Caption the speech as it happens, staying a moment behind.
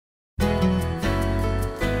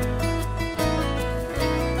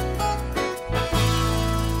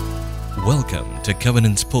Welcome to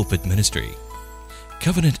Covenant's Pulpit Ministry.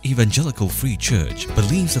 Covenant Evangelical Free Church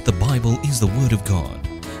believes that the Bible is the Word of God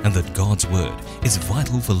and that God's Word is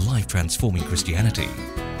vital for life-transforming Christianity.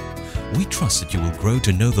 We trust that you will grow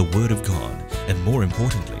to know the Word of God and, more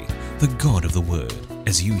importantly, the God of the Word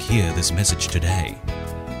as you hear this message today.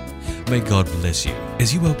 May God bless you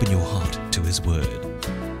as you open your heart to His Word.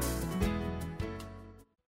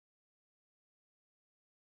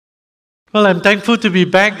 Well, I'm thankful to be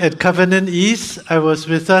back at Covenant East. I was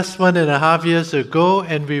with us 1.5 years ago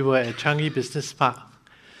and we were at Changi Business Park.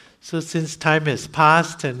 So since time has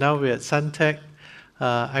passed and now we're at Suntec,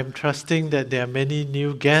 I'm trusting that there are many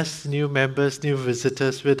new guests, new members, new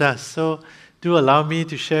visitors with us. So do allow me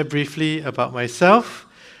to share briefly about myself.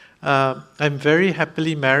 I'm very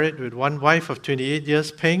happily married with one wife of 28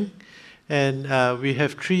 years, Peng, and we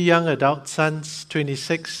have 3 young adult sons,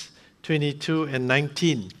 26, 22, and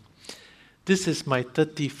 19. This is my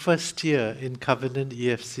 31st year in Covenant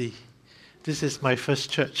EFC. This is my first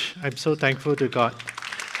church. I'm so thankful to God.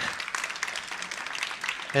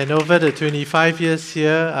 And over the 25 years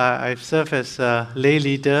here, I've served as a lay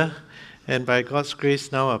leader and by God's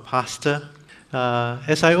grace now a pastor.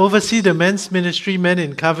 As I oversee the men's ministry, Men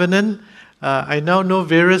in Covenant, I now know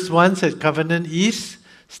various ones at Covenant East,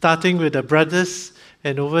 starting with the brothers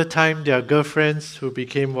and over time their girlfriends who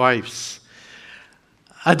became wives.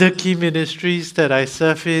 Other key ministries that I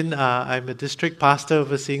serve in, I'm a district pastor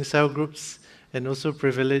overseeing cell groups and also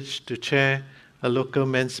privileged to chair a local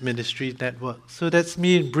men's ministry network. So that's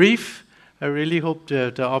me in brief. I really hope to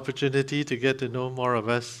have the opportunity to get to know more of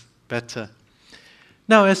us better.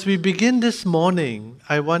 Now, as we begin this morning,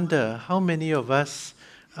 I wonder how many of us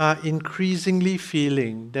are increasingly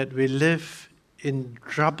feeling that we live in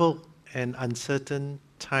troubled and uncertain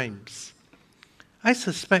times. I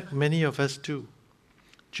suspect many of us do.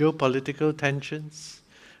 Geopolitical tensions,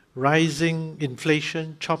 rising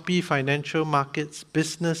inflation, choppy financial markets,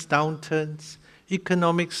 business downturns,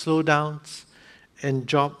 economic slowdowns, and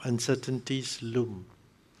job uncertainties loom.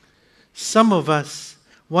 Some of us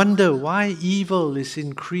wonder why evil is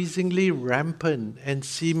increasingly rampant and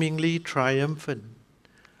seemingly triumphant.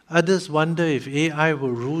 Others wonder if AI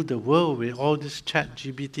will rule the world with all this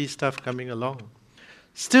ChatGPT stuff coming along.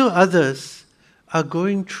 Still others are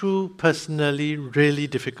going through personally really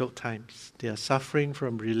difficult times. They are suffering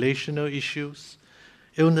from relational issues,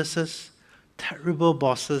 illnesses, terrible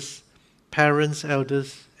bosses, parents,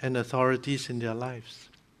 elders, and authorities in their lives.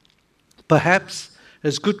 Perhaps,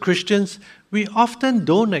 as good Christians, we often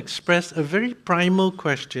don't express a very primal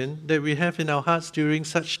question that we have in our hearts during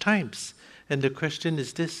such times. And the question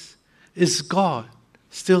is this: is God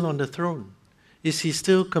still on the throne? Is He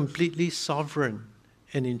still completely sovereign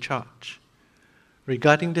and in charge?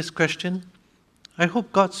 Regarding this question, I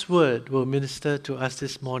hope God's Word will minister to us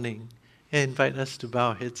this morning and invite us to bow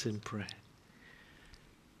our heads in prayer.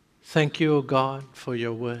 Thank you, O God, for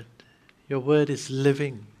your Word. Your Word is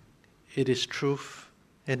living, it is truth,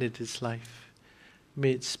 and it is life.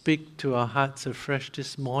 May it speak to our hearts afresh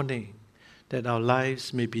this morning, that our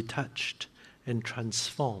lives may be touched and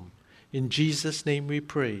transformed. In Jesus' name we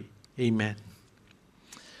pray, amen.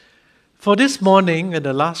 For this morning and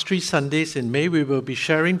the last 3 Sundays in May, we will be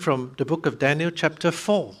sharing from the book of Daniel chapter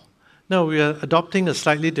 4. Now, we are adopting a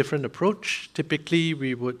slightly different approach. Typically,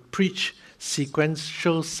 we would preach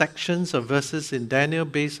sequential sections of verses in Daniel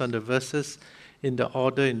based on the verses in the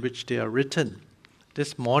order in which they are written.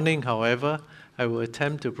 This morning, however, I will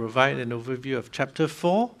attempt to provide an overview of chapter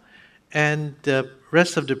 4, and the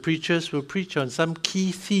rest of the preachers will preach on some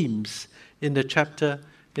key themes in the chapter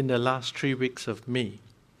in the last 3 weeks of May.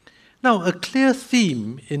 Now, a clear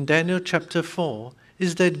theme in Daniel chapter 4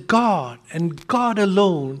 is that God and God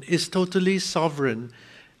alone is totally sovereign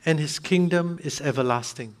and His kingdom is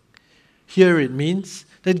everlasting. Here it means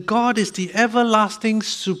that God is the everlasting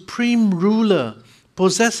supreme ruler,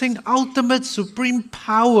 possessing ultimate supreme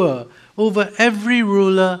power over every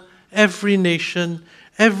ruler, every nation,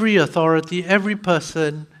 every authority, every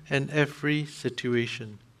person, and every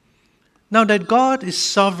situation. Now, that God is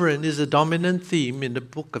sovereign is a dominant theme in the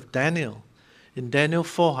book of Daniel. In Daniel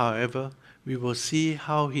 4, however, we will see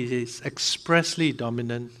how He is expressly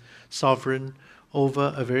dominant, sovereign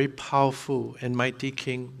over a very powerful and mighty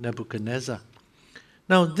king, Nebuchadnezzar.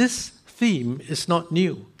 Now, this theme is not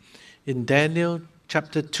new. In Daniel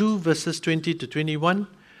chapter 2, verses 20 to 21,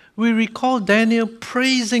 we recall Daniel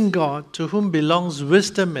praising God, to whom belongs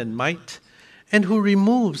wisdom and might, and who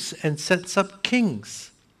removes and sets up kings.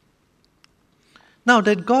 Now,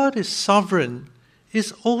 that God is sovereign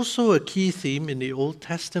is also a key theme in the Old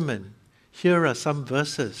Testament. Here are some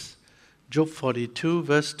verses. Job 42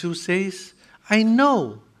 verse 2 says, I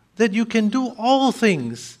know that you can do all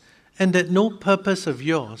things, and that no purpose of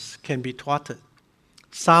yours can be thwarted.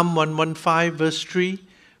 Psalm 115 verse 3,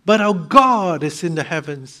 but our God is in the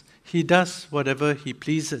heavens. He does whatever He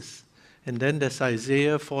pleases. And then there's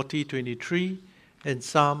Isaiah 40:23 and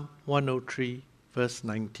Psalm 103 verse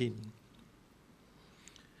 19.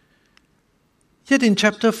 Yet in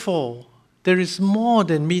chapter 4, there is more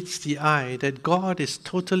than meets the eye, that God is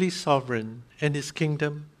totally sovereign and His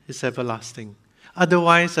kingdom is everlasting.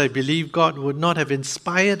 Otherwise, I believe God would not have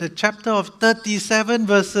inspired a chapter of 37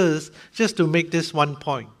 verses just to make this one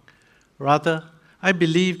point. Rather, I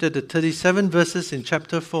believe that the 37 verses in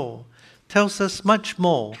chapter 4 tells us much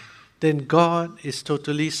more than God is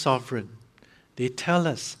totally sovereign. They tell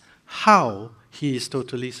us how He is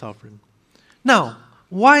totally sovereign. Now,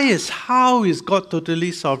 why is how is God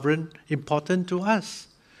totally sovereign important to us?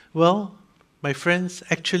 Well, my friends,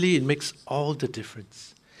 actually it makes all the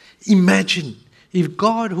difference. Imagine if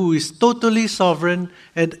God, who is totally sovereign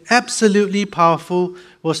and absolutely powerful,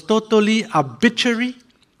 was totally arbitrary,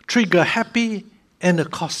 trigger-happy, and a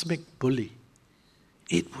cosmic bully.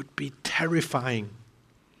 It would be terrifying.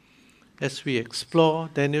 As we explore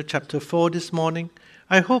Daniel chapter 4 this morning,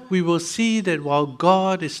 I hope we will see that while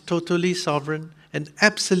God is totally sovereign and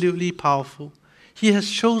absolutely powerful, He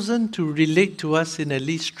has chosen to relate to us in at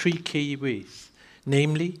least 3 key ways.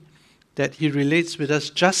 Namely, that He relates with us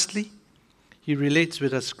justly, He relates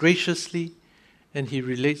with us graciously, and He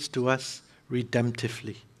relates to us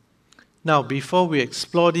redemptively. Now, before we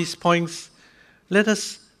explore these points, let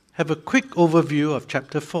us have a quick overview of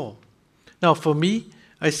chapter 4. Now, for me,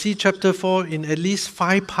 I see chapter 4 in at least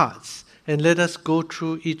 5 parts, and let us go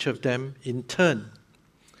through each of them in turn.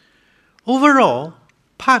 Overall,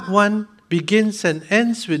 part 1 begins and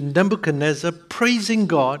ends with Nebuchadnezzar praising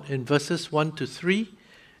God in verses 1 to 3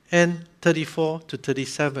 and 34 to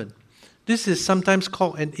 37. This is sometimes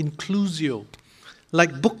called an inclusio,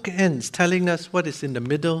 like bookends telling us what is in the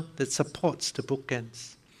middle that supports the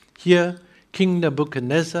bookends. Here, King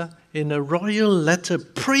Nebuchadnezzar, in a royal letter,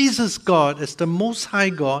 praises God as the Most High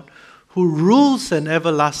God who rules an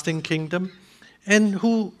everlasting kingdom and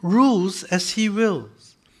who rules as He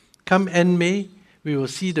wills. Come end May, we will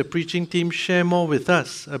see the preaching team share more with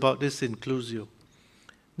us about this inclusio.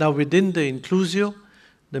 Now within the inclusio,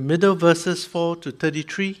 the middle verses 4 to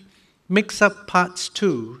 33 makes up parts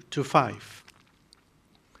 2 to 5.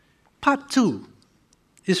 Part 2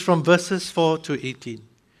 is from verses 4 to 18.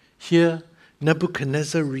 Here,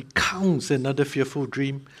 Nebuchadnezzar recounts another fearful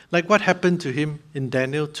dream, like what happened to him in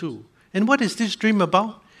Daniel 2. And what is this dream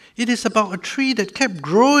about? It is about a tree that kept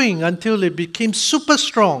growing until it became super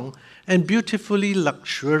strong and beautifully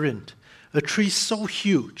luxuriant. A tree so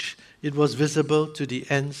huge it was visible to the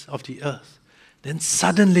ends of the earth. Then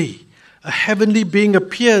suddenly, a heavenly being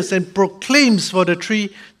appears and proclaims for the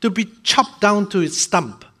tree to be chopped down to its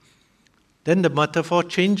stump. Then the metaphor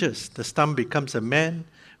changes. The stump becomes a man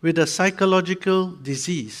with a psychological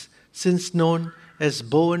disease, since known as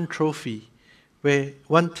Bowen trophy, where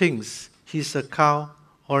one thinks he's a cow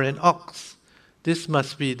or an ox. This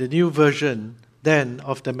must be the new version then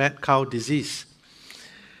of the mad cow disease.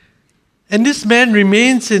 And this man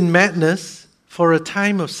remains in madness for a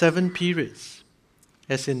time of 7 periods.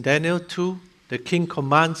 As in Daniel 2, the king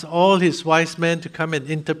commands all his wise men to come and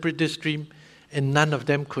interpret this dream, and none of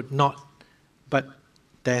them could not, but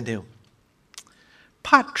Daniel.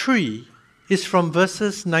 Part 3 is from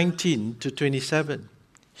verses 19 to 27.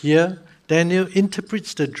 Here, Daniel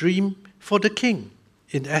interprets the dream for the king.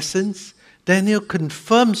 In essence, Daniel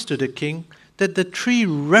confirms to the king that the tree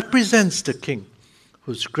represents the king,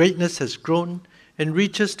 whose greatness has grown and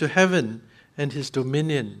reaches to heaven and his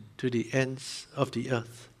dominion to the ends of the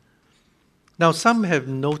earth. Now, some have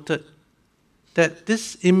noted that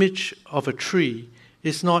this image of a tree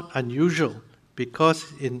is not unusual,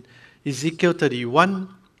 because in Ezekiel 31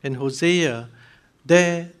 and Hosea,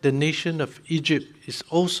 there the nation of Egypt is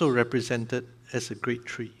also represented as a great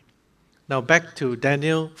tree. Now back to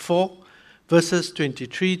Daniel 4, verses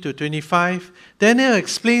 23 to 25. Daniel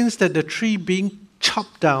explains that the tree being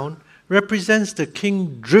chopped down represents the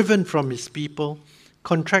king driven from his people,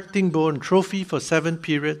 contracting bone trophy for 7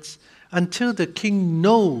 periods, until the king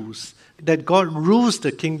knows that God rules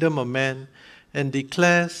the kingdom of man and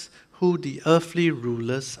declares who the earthly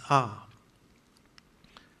rulers are.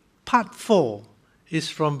 Part 4 is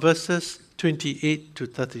from verses 28 to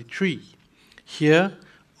 33. Here,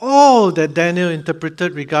 all that Daniel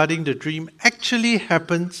interpreted regarding the dream actually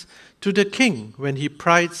happens to the king when he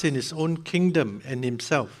prides in his own kingdom and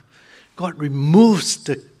himself. God removes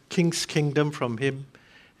the king's kingdom from him,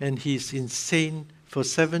 and he is insane for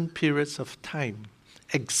 7 periods of time,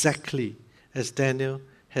 exactly as Daniel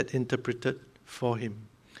had interpreted for him.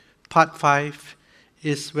 Part 5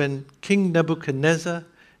 is when King Nebuchadnezzar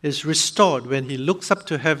is restored, when he looks up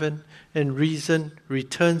to heaven and reason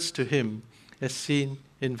returns to him, as seen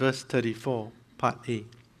in verse 34, part A.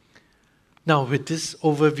 Now, with this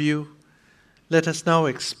overview, let us now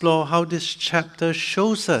explore how this chapter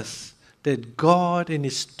shows us that God, in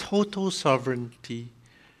His total sovereignty,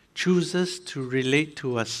 chooses to relate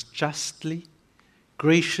to us justly,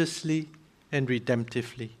 graciously, and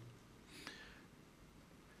redemptively.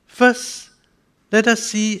 First, let us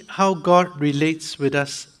see how God relates with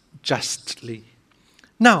us justly.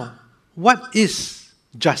 Now, what is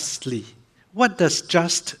justly? What does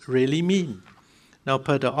just really mean? Now,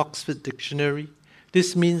 per the Oxford Dictionary,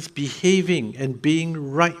 this means behaving and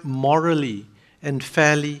being right morally and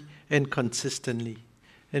fairly and consistently.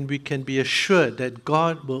 And we can be assured that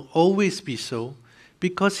God will always be so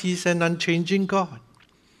because He's an unchanging God.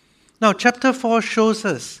 Now, chapter 4 shows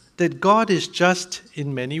us that God is just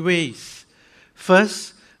in many ways.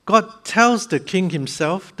 First, God tells the king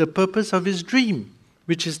himself the purpose of his dream,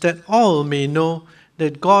 which is that all may know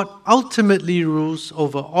that God ultimately rules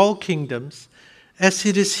over all kingdoms, as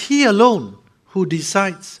it is He alone who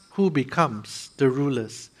decides who becomes the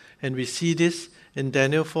rulers. And we see this in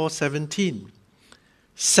Daniel 4:17.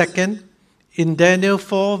 Second, in Daniel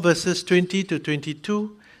 4 verses 20 to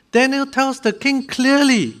 22, Daniel tells the king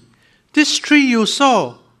clearly, "This tree you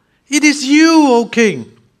saw, it is you, O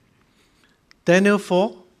king." Daniel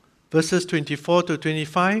 4 verses 24 to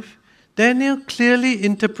 25, Daniel clearly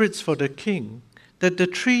interprets for the king that the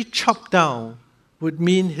tree chopped down would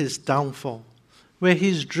mean his downfall, where he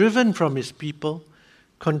is driven from his people,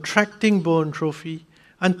 contracting bone trophy,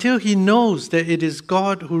 until he knows that it is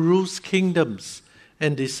God who rules kingdoms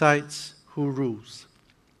and decides who rules.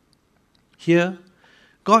 Here,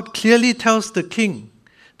 God clearly tells the king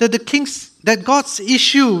that God's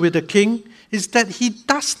issue with the king is that he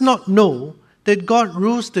does not know that God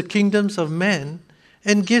rules the kingdoms of man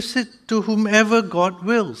and gives it to whomever God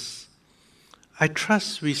wills. I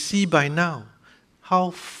trust we see by now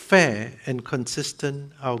how fair and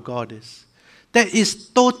consistent our God is. There is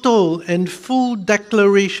total and full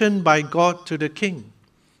declaration by God to the king.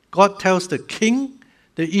 God tells the king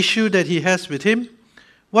the issue that he has with him,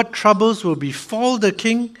 what troubles will befall the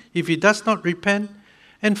king if he does not repent,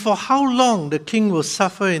 and for how long the king will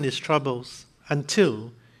suffer in his troubles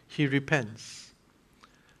until he repents.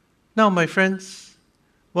 Now, my friends,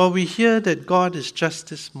 while we hear that God is just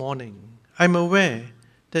this morning, I'm aware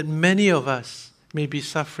that many of us may be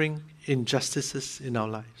suffering injustices in our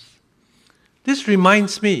lives. This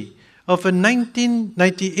reminds me of a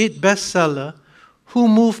 1998 bestseller, Who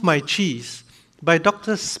Moved My Cheese, by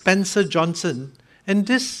Dr. Spencer Johnson, and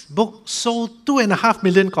this book sold 2.5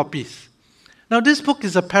 million copies. Now, this book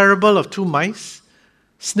is a parable of two mice,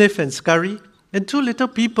 Sniff and Scurry, and two little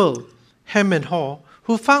people, Hem and Haw,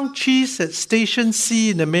 who found cheese at Station C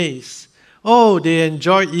in a maze. Oh, they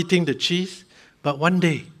enjoyed eating the cheese, but one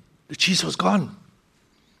day, the cheese was gone.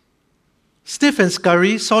 Sniff and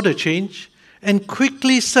Scurry saw the change and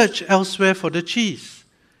quickly searched elsewhere for the cheese.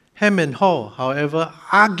 Hem and Haw, however,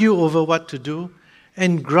 argued over what to do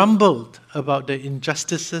and grumbled about the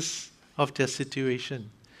injustices of their situation.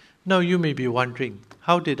 Now you may be wondering,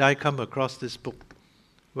 how did I come across this book?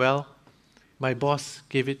 Well, my boss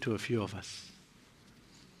gave it to a few of us.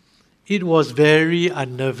 It was very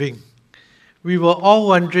unnerving. We were all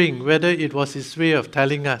wondering whether it was his way of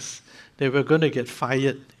telling us that we're going to get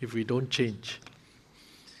fired if we don't change.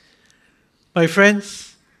 My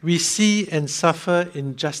friends, we see and suffer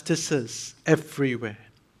injustices everywhere.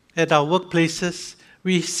 At our workplaces,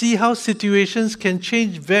 we see how situations can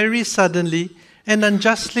change very suddenly and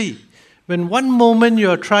unjustly. When one moment you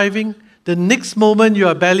are thriving, the next moment you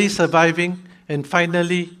are barely surviving, and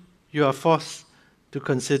finally you are forced to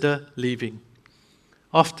consider leaving.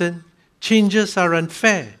 Often, changes are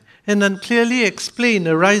unfair and unclearly explained,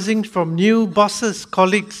 arising from new bosses,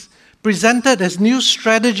 colleagues, presented as new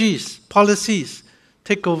strategies, policies,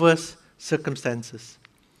 takeovers, circumstances.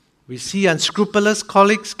 We see unscrupulous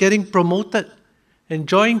colleagues getting promoted,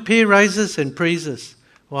 enjoying pay rises and praises,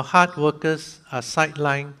 while hard workers are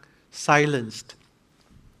sidelined, silenced,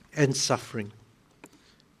 and suffering.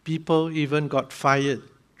 People even got fired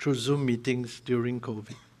through Zoom meetings during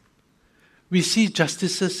COVID. We see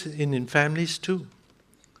justices in families too.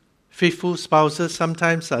 Faithful spouses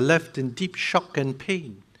sometimes are left in deep shock and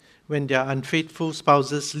pain when their unfaithful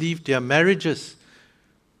spouses leave their marriages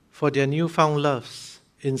for their newfound loves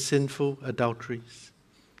in sinful adulteries.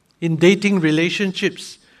 In dating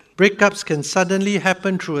relationships, breakups can suddenly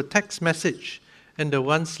happen through a text message, and the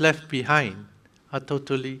ones left behind are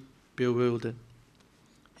totally bewildered.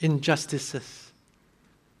 injustices,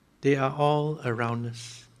 they are all around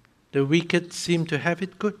us. The wicked seem to have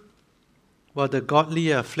it good, while the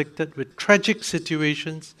godly are afflicted with tragic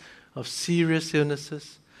situations of serious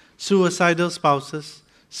illnesses, suicidal spouses,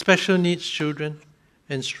 special needs children,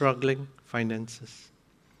 and struggling finances.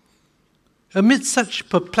 Amid such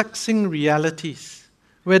perplexing realities,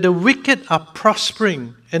 where the wicked are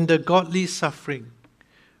prospering and the godly suffering,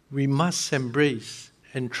 we must embrace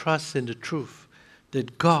and trust in the truth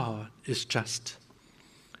that God is just.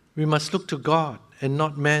 We must look to God and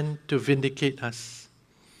not man to vindicate us.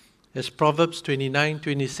 As Proverbs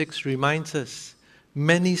 29:26 reminds us,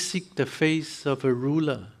 many seek the face of a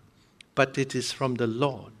ruler, but it is from the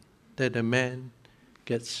Lord that a man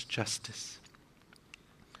gets justice.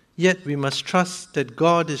 Yet we must trust that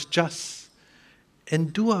God is just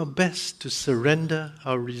and do our best to surrender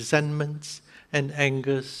our resentments and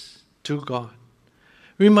angers to God.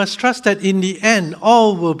 We must trust that in the end,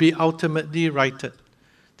 all will be ultimately righted.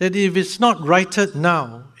 That if it's not righted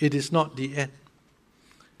now, it is not the end.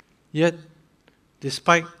 Yet,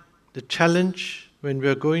 despite the challenge when we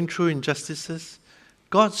are going through injustices,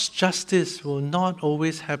 God's justice will not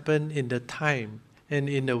always happen in the time and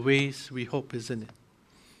in the ways we hope, isn't it?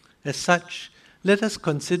 As such, let us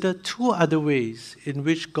consider two other ways in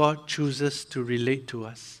which God chooses to relate to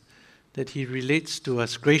us, that He relates to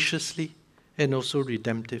us graciously and also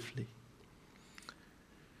redemptively.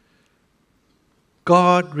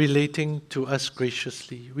 God relating to us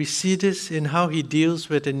graciously. We see this in how He deals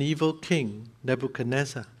with an evil king,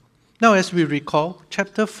 Nebuchadnezzar. Now, as we recall,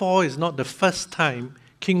 chapter 4 is not the first time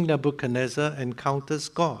King Nebuchadnezzar encounters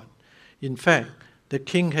God. In fact, the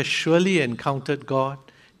king has surely encountered God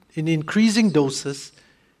in increasing doses,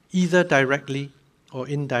 either directly or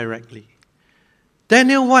indirectly.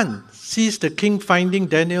 Daniel 1 sees the king finding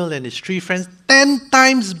Daniel and his 3 friends 10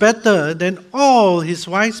 times better than all his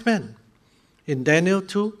wise men. In Daniel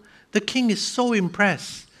 2, the king is so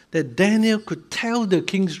impressed that Daniel could tell the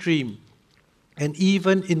king's dream and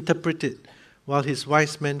even interpret it, while his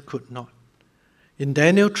wise men could not. In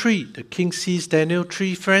Daniel 3, the king sees Daniel's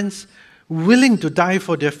 3 friends willing to die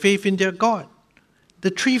for their faith in their God. The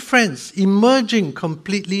 3 friends emerging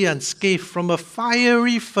completely unscathed from a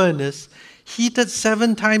fiery furnace heated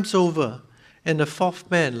 7 times over, and the 4th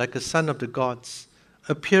man, like a son of the gods,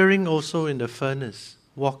 appearing also in the furnace,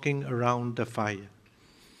 walking around the fire.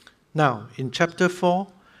 Now, in chapter 4,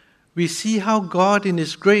 we see how God in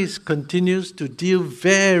His grace continues to deal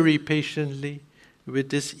very patiently with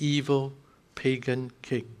this evil pagan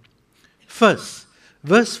king. First,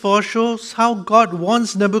 verse 4 shows how God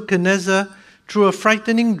warns Nebuchadnezzar through a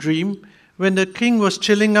frightening dream when the king was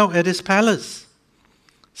chilling out at his palace.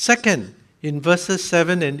 Second, in verses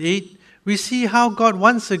 7 and 8, we see how God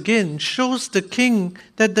once again shows the king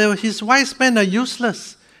that his wise men are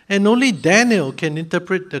useless and only Daniel can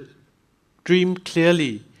interpret the dream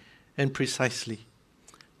clearly and precisely.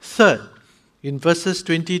 Third, in verses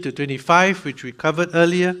 20 to 25, which we covered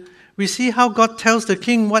earlier, we see how God tells the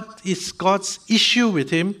king what is God's issue with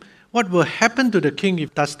him, what will happen to the king if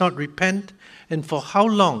he does not repent, and for how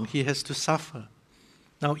long he has to suffer.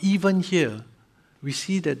 Now, even here, we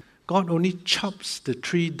see that God only chops the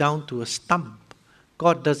tree down to a stump.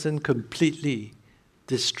 God doesn't completely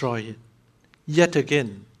destroy it. Yet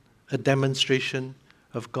again, a demonstration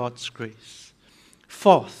of God's grace.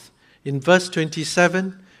 Fourth, in verse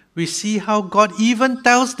 27, we see how God even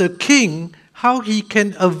tells the king how he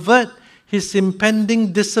can avert his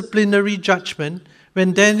impending disciplinary judgment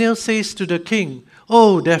when Daniel says to the king,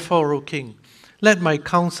 "Oh, therefore, O king, let my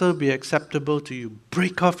counsel be acceptable to you.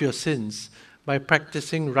 Break off your sins by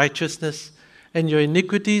practicing righteousness and your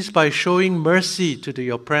iniquities by showing mercy to the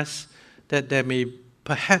oppressed, that there may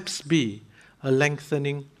perhaps be a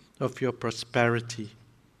lengthening of your prosperity."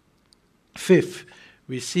 Fifth,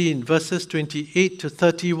 we see in verses 28 to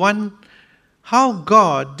 31 how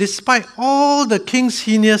God, despite all the king's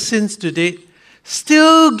heinous sins to date,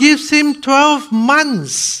 still gives him 12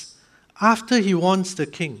 months after he warns the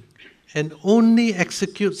king, and only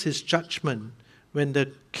executes his judgment when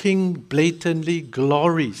the king blatantly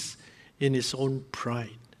glories in his own pride.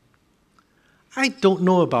 I don't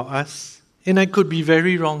know about us, and I could be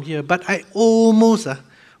very wrong here, but I almost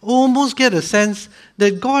get a sense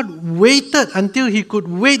that God waited until he could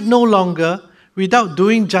wait no longer without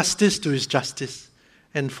doing justice to his justice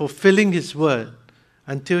and fulfilling his word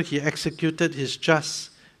until he executed his just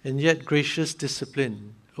and yet gracious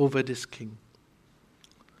discipline over this king.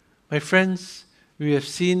 My friends, we have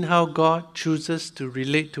seen how God chooses to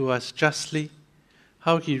relate to us justly,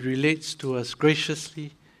 how he relates to us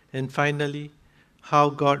graciously, and finally, how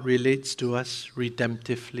God relates to us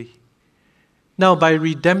redemptively. Now, by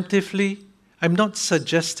redemptively, I'm not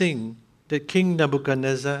suggesting that King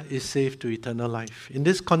Nebuchadnezzar is saved to eternal life. In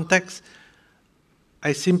this context,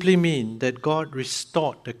 I simply mean that God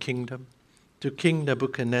restored the kingdom to King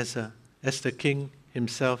Nebuchadnezzar, as the king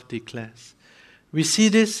himself declares. We see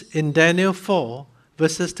this in Daniel 4,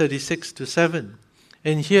 verses 36 to 7.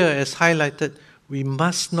 And here, as highlighted, we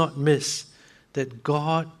must not miss that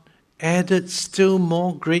God added still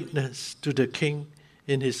more greatness to the king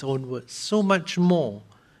in his own words. So much more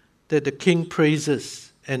that the king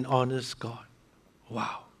praises and honors God.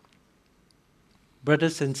 Wow.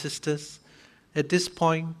 Brothers and sisters, at this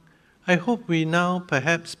point, I hope we now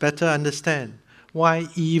perhaps better understand why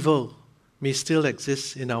evil may still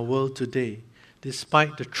exist in our world today,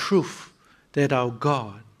 despite the truth that our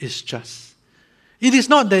God is just. It is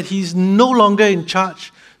not that He is no longer in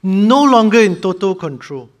charge, no longer in total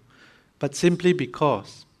control, but simply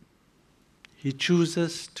because He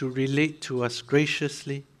chooses to relate to us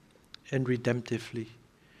graciously and redemptively.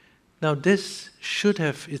 Now this should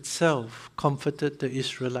have itself comforted the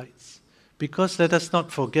Israelites, because let us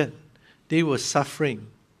not forget, they were suffering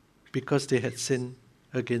because they had sinned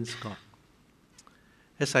against God.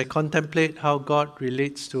 As I contemplate how God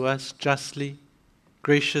relates to us justly,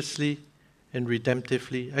 graciously, and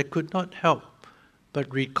redemptively, I could not help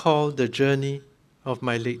but recall the journey of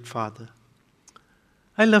my late father.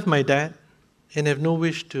 I love my dad and have no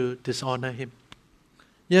wish to dishonor him.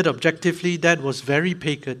 Yet objectively, Dad was very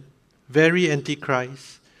pagan, very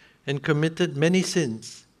antichrist, and committed many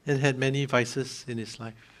sins and had many vices in his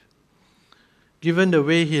life. Given the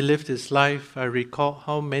way he lived his life, I recall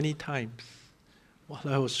how many times, while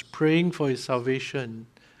I was praying for his salvation,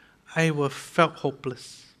 I felt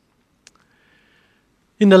hopeless.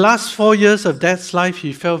 In the last 4 years of Dad's life,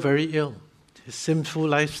 he fell very ill. His sinful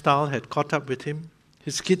lifestyle had caught up with him.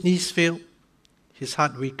 His kidneys failed. His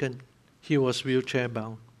heart weakened. He was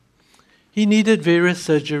wheelchair-bound. He needed various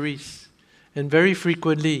surgeries, and very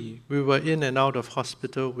frequently we were in and out of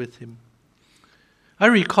hospital with him. I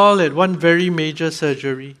recall at one very major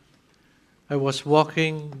surgery, I was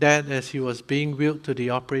walking Dad as he was being wheeled to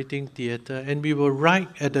the operating theatre, and we were right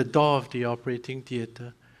at the door of the operating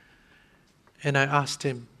theatre. And I asked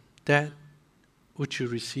him, Dad, would you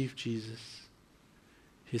receive Jesus?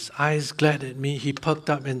 His eyes glared at me. He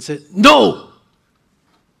perked up and said, No!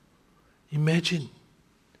 Imagine,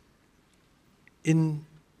 in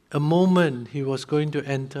a moment he was going to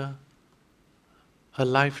enter a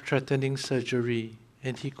life-threatening surgery,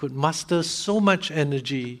 and he could muster so much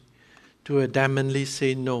energy to adamantly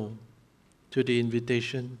say no to the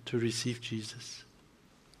invitation to receive Jesus.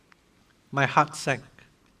 My heart sank.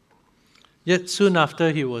 Yet soon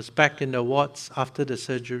after he was back in the wards after the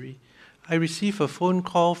surgery, I received a phone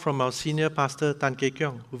call from our senior pastor, Tan Kek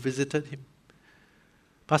Keong, who visited him.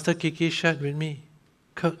 Pastor Keke shared with me,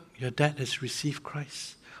 Kirk, your dad has received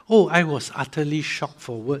Christ. Oh, I was utterly shocked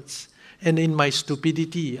for words. And in my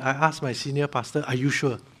stupidity, I asked my senior pastor, are you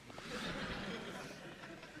sure?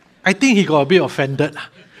 I think he got a bit offended.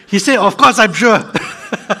 He said, of course I'm sure.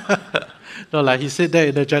 No, he said that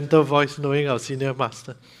in a gentle voice, knowing our senior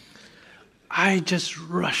pastor. I just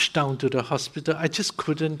rushed down to the hospital. I just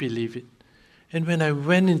couldn't believe it. And when I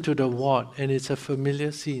went into the ward, and it's a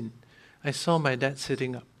familiar scene, I saw my dad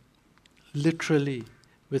sitting up, literally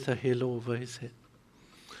with a halo over his head.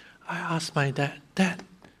 I asked my dad, Dad,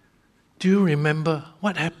 do you remember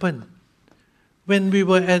what happened? When we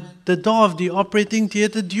were at the door of the operating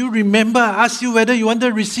theatre, do you remember I asked you whether you wanted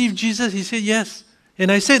to receive Jesus? He said, yes.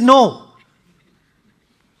 And I said, no.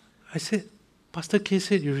 I said, Pastor K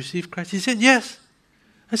said you received Christ. He said, yes.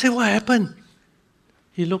 I said, what happened?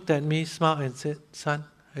 He looked at me, smiled and said, son,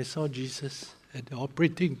 I saw Jesus at the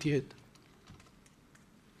operating theatre.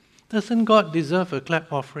 Doesn't God deserve a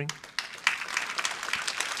clap offering?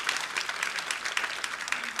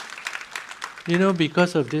 You know,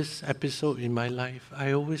 because of this episode in my life,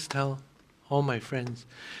 I always tell all my friends,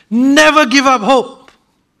 never give up hope.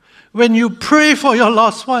 When you pray for your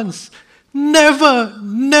lost ones, never,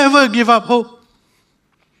 never give up hope.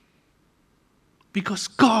 Because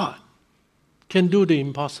God can do the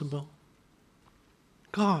impossible.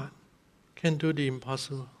 God can do the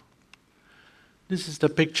impossible. This is the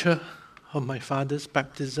picture of my father's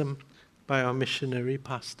baptism by our missionary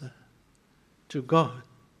pastor. To God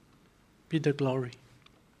be the glory.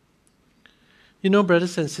 You know,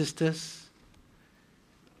 brothers and sisters,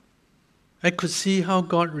 I could see how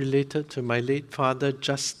God related to my late father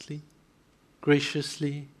justly,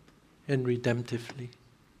 graciously, and redemptively.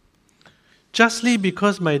 Justly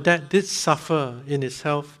because my dad did suffer in his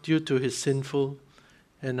health due to his sinful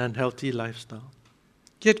and unhealthy lifestyle.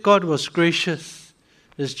 Yet God was gracious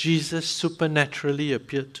as Jesus supernaturally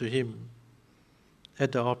appeared to him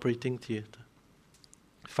at the operating theatre.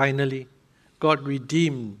 Finally, God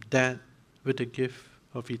redeemed that with the gift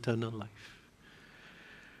of eternal life.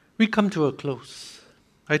 We come to a close.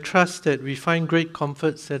 I trust that we find great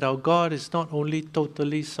comforts that our God is not only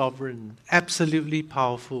totally sovereign, absolutely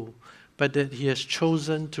powerful, but that He has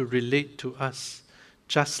chosen to relate to us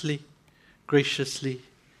justly, graciously,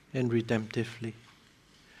 and redemptively.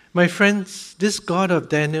 My friends, this God of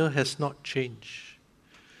Daniel has not changed.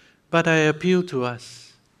 But I appeal to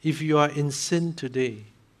us, if you are in sin today,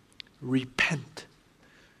 repent.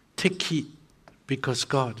 Take heed, because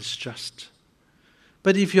God is just.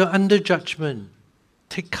 But if you're under judgment,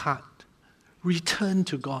 take heart. Return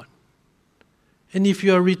to God. And if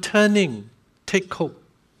you are returning, take hope.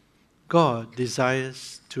 God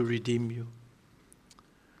desires to redeem you.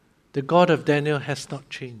 The God of Daniel has not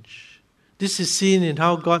changed. This is seen in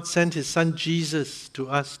how God sent His Son Jesus to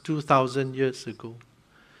us 2,000 years ago.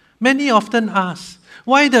 Many often ask,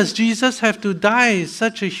 why does Jesus have to die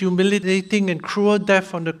such a humiliating and cruel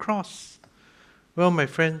death on the cross? Well, my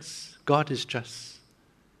friends, God is just.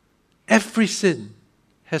 Every sin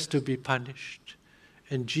has to be punished.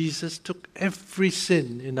 And Jesus took every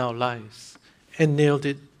sin in our lives and nailed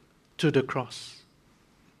it to the cross.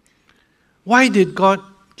 Why did God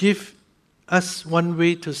give us one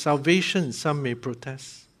way to salvation, some may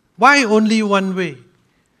protest? Why only one way?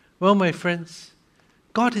 Well, my friends,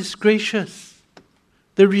 God is gracious.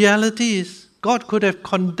 The reality is, God could have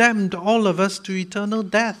condemned all of us to eternal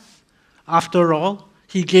death. After all,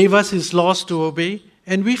 He gave us His laws to obey,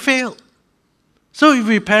 and we failed. So if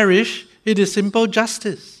we perish, it is simple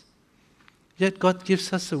justice. Yet God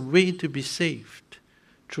gives us a way to be saved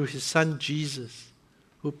through His Son Jesus,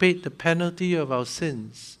 who paid the penalty of our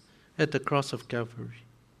sins at the cross of Calvary.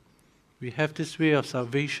 We have this way of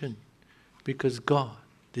salvation because God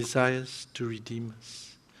desires to redeem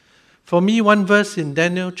us. For me, one verse in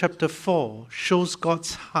Daniel chapter 4 shows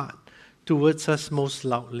God's heart towards us most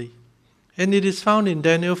loudly. And it is found in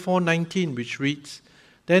Daniel 4:19, which reads,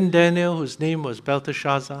 Then Daniel, whose name was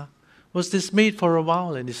Belteshazzar, was dismayed for a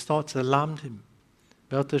while, and his thoughts alarmed him.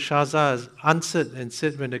 Belteshazzar answered and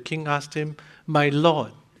said when the king asked him, My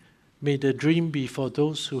Lord, may the dream be for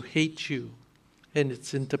those who hate you, and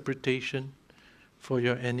its interpretation for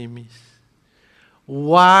your enemies.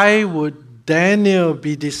 Why would Daniel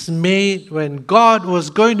be dismayed when God was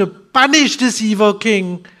going to punish this evil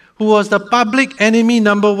king who was the public enemy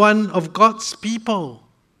number one of God's people?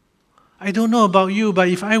 I don't know about you, but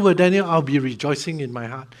if I were Daniel, I'll be rejoicing in my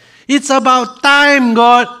heart. It's about time,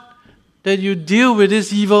 God, that you deal with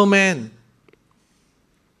this evil man.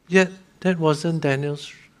 Yet, that wasn't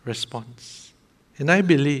Daniel's response. And I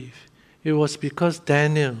believe it was because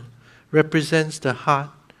Daniel represents the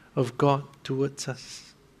heart of God towards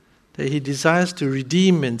us, that He desires to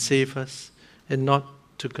redeem and save us and not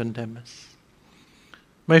to condemn us.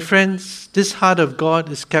 My friends, this heart of God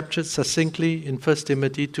is captured succinctly in 1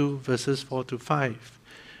 Timothy 2 verses 4 to 5.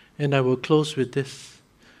 And I will close with this,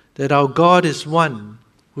 that our God is one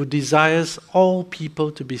who desires all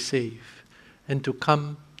people to be saved and to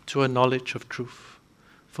come to a knowledge of truth.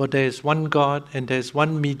 For there is one God and there is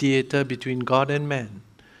one mediator between God and man,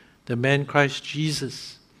 the man Christ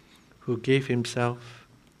Jesus, who gave Himself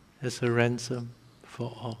as a ransom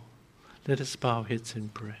for all. Let us bow our heads in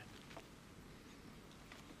prayer.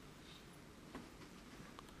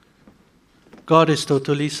 God is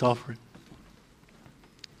totally sovereign,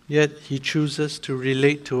 yet He chooses to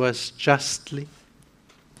relate to us justly,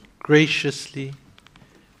 graciously,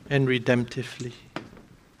 and redemptively.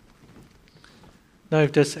 Now,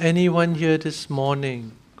 if there's anyone here this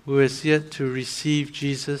morning who has yet to receive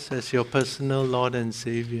Jesus as your personal Lord and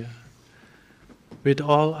Savior, with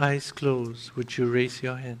all eyes closed, would you raise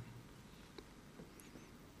your hand?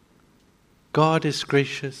 God is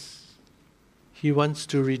gracious. He wants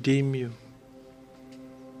to redeem you.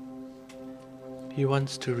 He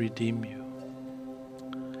wants to redeem you.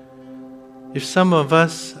 If some of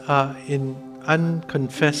us are in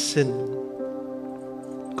unconfessed sin,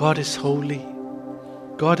 God is holy.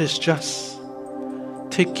 God is just.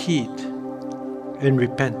 Take heed and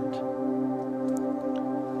repent.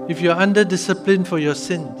 If you're under discipline for your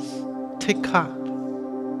sins, take heart.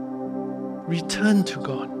 Return to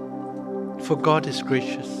God, for God is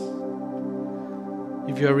gracious.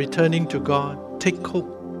 If you're returning to God, take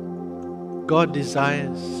hope. God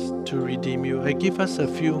desires to redeem you. I give us a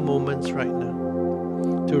few moments right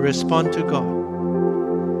now to respond to God,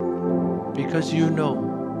 because you know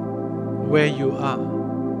where you are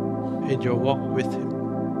in your walk with Him.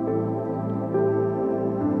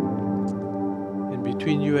 And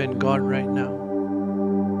between you and God right now,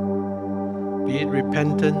 be it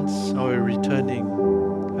repentance or a returning,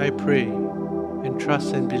 I pray and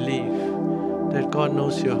trust and believe that God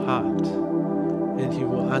knows your heart and He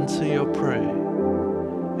will answer your prayer,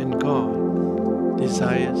 and God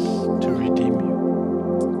desires to redeem you.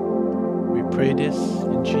 We pray this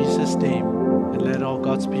in Jesus' name, and let all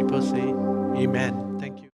God's people say, Amen.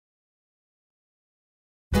 Thank you.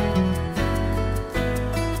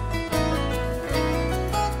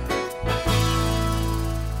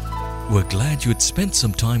 We're glad you had spent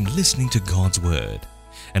some time listening to God's Word,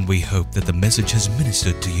 and we hope that the message has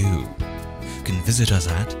ministered to you. You can visit us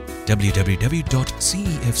at www.cefc.org.sg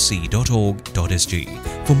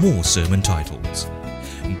for more sermon titles.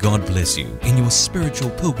 God bless you in your spiritual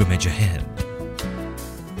pilgrimage ahead.